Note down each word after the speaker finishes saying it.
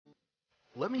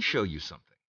Let me show you something.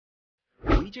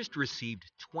 We just received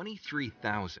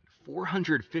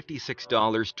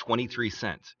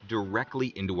 $23,456.23 directly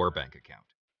into our bank account.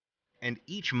 And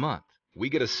each month, we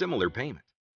get a similar payment.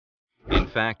 In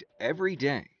fact, every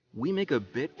day, we make a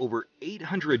bit over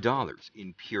 $800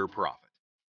 in pure profit.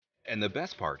 And the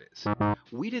best part is,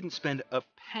 we didn't spend a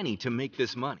penny to make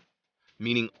this money,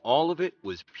 meaning all of it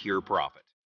was pure profit.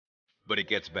 But it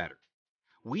gets better.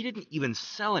 We didn't even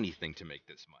sell anything to make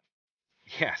this money.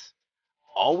 Yes,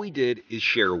 all we did is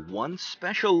share one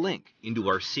special link into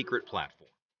our secret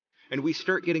platform, and we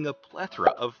start getting a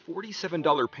plethora of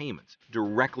 $47 payments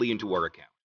directly into our account.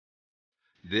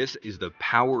 This is the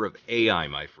power of AI,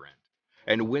 my friend,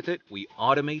 and with it, we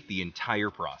automate the entire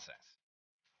process.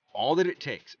 All that it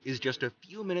takes is just a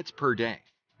few minutes per day,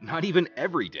 not even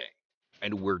every day,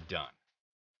 and we're done.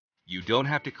 You don't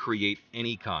have to create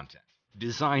any content,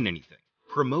 design anything,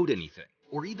 promote anything,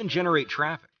 or even generate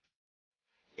traffic.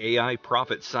 AI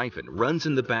Profit Siphon runs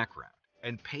in the background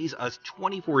and pays us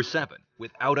 24/7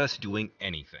 without us doing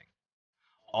anything.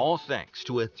 All thanks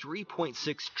to a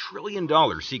 $3.6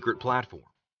 trillion secret platform.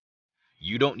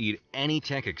 You don't need any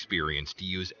tech experience to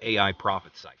use AI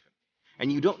Profit Siphon, and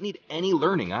you don't need any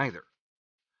learning either.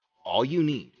 All you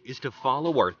need is to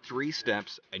follow our 3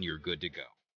 steps and you're good to go.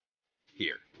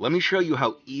 Here, let me show you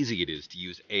how easy it is to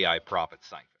use AI Profit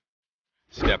Siphon.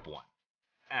 Step 1.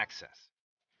 Access.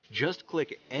 Just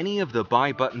click any of the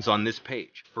buy buttons on this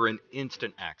page for an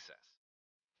instant access.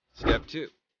 Step 2.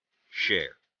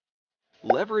 Share.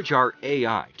 Leverage our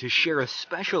AI to share a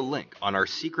special link on our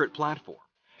secret platform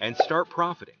and start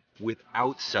profiting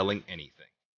without selling anything.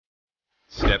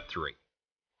 Step 3.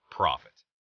 Profit.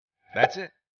 That's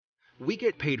it. We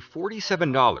get paid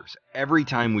 $47 every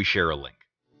time we share a link.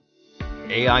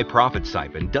 AI Profit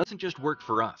Siphon doesn't just work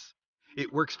for us.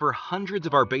 It works for hundreds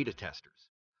of our beta testers.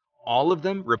 All of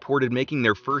them reported making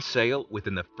their first sale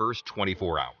within the first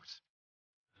 24 hours.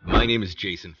 My name is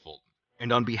Jason Fulton,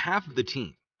 and on behalf of the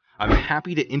team, I'm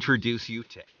happy to introduce you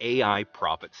to AI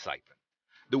Profit Siphon,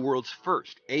 the world's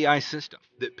first AI system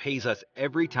that pays us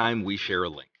every time we share a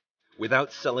link,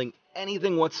 without selling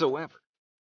anything whatsoever.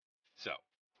 So,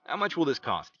 how much will this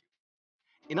cost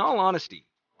you? In all honesty,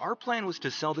 our plan was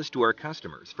to sell this to our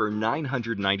customers for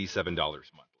 $997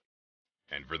 monthly.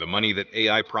 And for the money that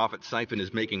AI Profit Siphon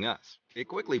is making us, it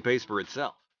quickly pays for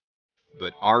itself.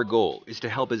 But our goal is to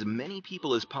help as many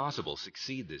people as possible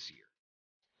succeed this year.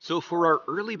 So for our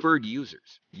early bird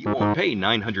users, you won't pay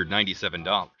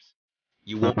 $997.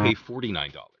 You won't pay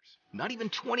 $49, not even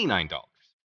 $29.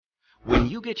 When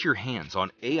you get your hands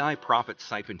on AI Profit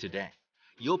Siphon today,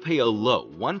 you'll pay a low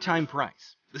one-time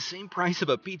price, the same price of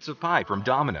a pizza pie from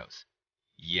Domino's.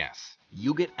 Yes,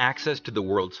 you get access to the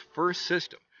world's first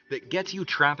system that gets you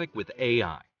traffic with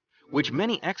AI, which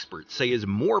many experts say is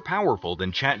more powerful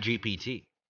than ChatGPT.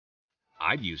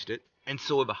 I've used it, and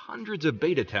so have hundreds of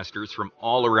beta testers from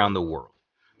all around the world,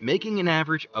 making an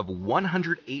average of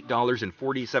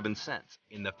 $108.47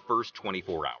 in the first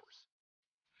 24 hours.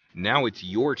 Now it's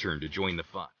your turn to join the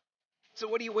fun. So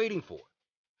what are you waiting for?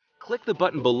 Click the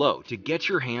button below to get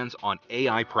your hands on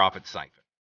AI Profit Siphon.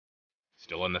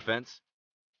 Still on the fence?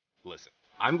 Listen,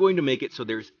 I'm going to make it so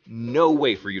there's no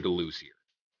way for you to lose here.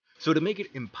 So to make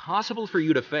it impossible for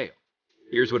you to fail,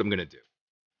 here's what I'm going to do.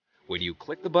 When you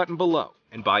click the button below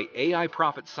and buy AI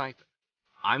Profit Siphon,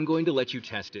 I'm going to let you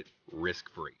test it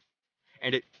risk-free.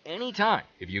 And at any time,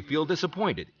 if you feel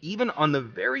disappointed, even on the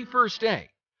very first day,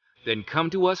 then come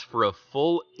to us for a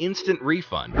full instant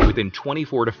refund within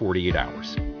 24 to 48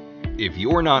 hours. If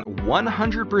you're not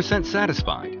 100%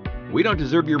 satisfied, we don't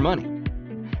deserve your money.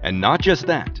 And not just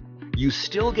that, you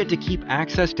still get to keep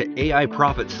access to AI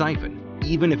Profit Siphon,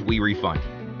 even if we refund you,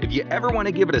 if you ever want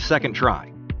to give it a second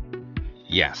try.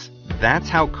 Yes, that's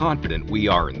how confident we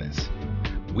are in this.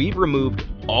 We've removed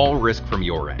all risk from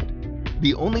your end.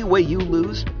 The only way you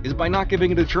lose is by not giving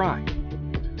it a try.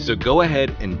 So go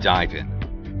ahead and dive in.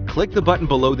 Click the button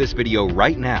below this video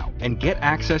right now and get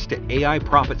access to AI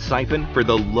Profit Siphon for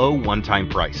the low one-time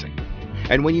pricing.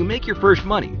 And when you make your first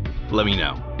money, let me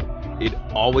know. It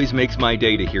always makes my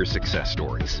day to hear success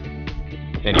stories.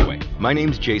 Anyway, my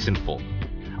name's Jason Fulton.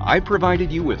 I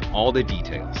provided you with all the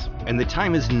details, and the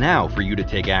time is now for you to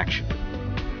take action.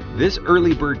 This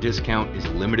early bird discount is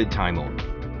limited time only,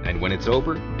 and when it's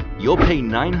over, you'll pay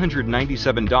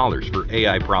 $997 for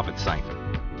AI Profit Siphon.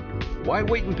 Why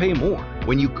wait and pay more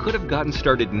when you could have gotten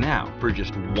started now for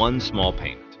just one small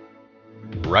payment?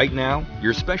 Right now,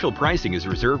 your special pricing is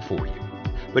reserved for you,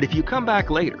 but if you come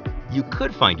back later, you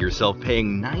could find yourself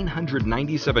paying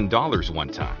 $997 one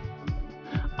time.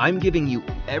 I'm giving you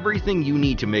everything you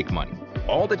need to make money,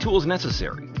 all the tools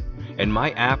necessary, And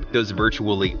my app does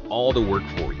virtually all the work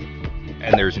for you.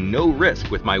 And there's no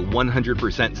risk with my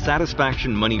 100%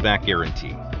 satisfaction money-back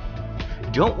guarantee.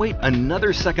 Don't wait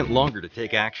another second longer to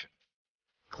take action.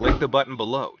 Click the button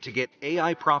below to get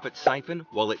AI Profit Siphon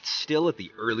while it's still at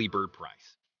the early bird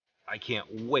price. I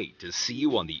can't wait to see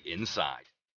you on the inside.